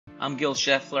I'm Gil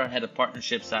Scheffler, Head of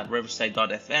Partnerships at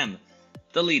Riverside.fm,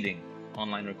 the leading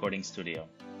online recording studio.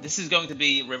 This is going to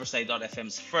be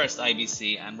Riverside.fm's first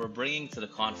IBC, and we're bringing to the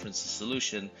conference a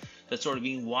solution that's already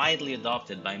being widely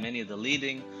adopted by many of the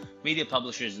leading media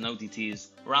publishers and OTTs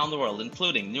around the world,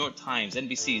 including New York Times,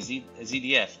 NBC,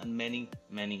 ZDF, and many,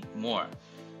 many more.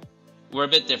 We're a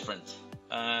bit different.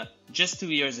 Just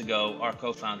 2 years ago, our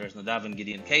co-founders, Nadav and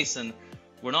Gideon Kaysen,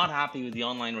 were not happy with the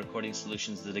online recording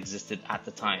solutions that existed at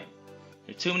the time.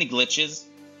 There are too many glitches,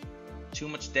 too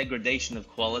much degradation of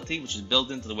quality, which is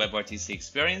built into the WebRTC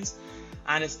experience,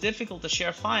 and it's difficult to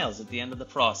share files at the end of the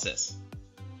process.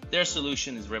 Their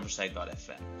solution is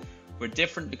Riverside.fm. We're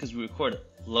different because we record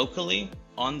locally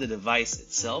on the device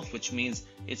itself, which means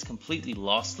it's completely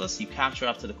lossless. You capture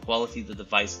up to the quality the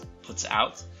device puts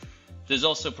out. There's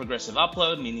also progressive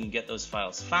upload, meaning you get those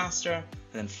files faster. And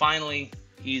then finally,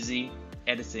 easy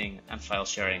editing and file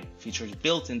sharing features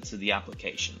built into the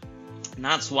application. And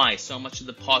that's why so much of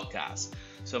the podcasts,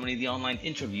 so many of the online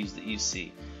interviews that you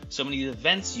see, so many of the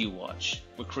events you watch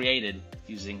were created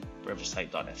using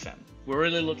Riverside.fm. We're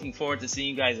really looking forward to seeing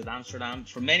you guys at Amsterdam.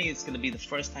 For many, it's going to be the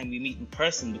first time we meet in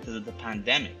person because of the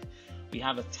pandemic. We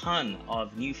have a ton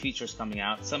of new features coming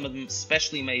out, some of them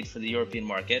specially made for the European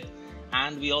market.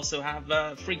 And we also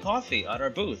have free coffee at our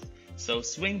booth. So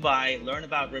swing by, learn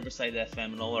about Riverside.fm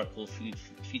and all our cool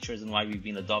features and why we've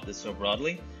been adopted so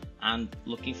broadly. And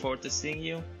looking forward to seeing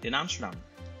you in Amsterdam.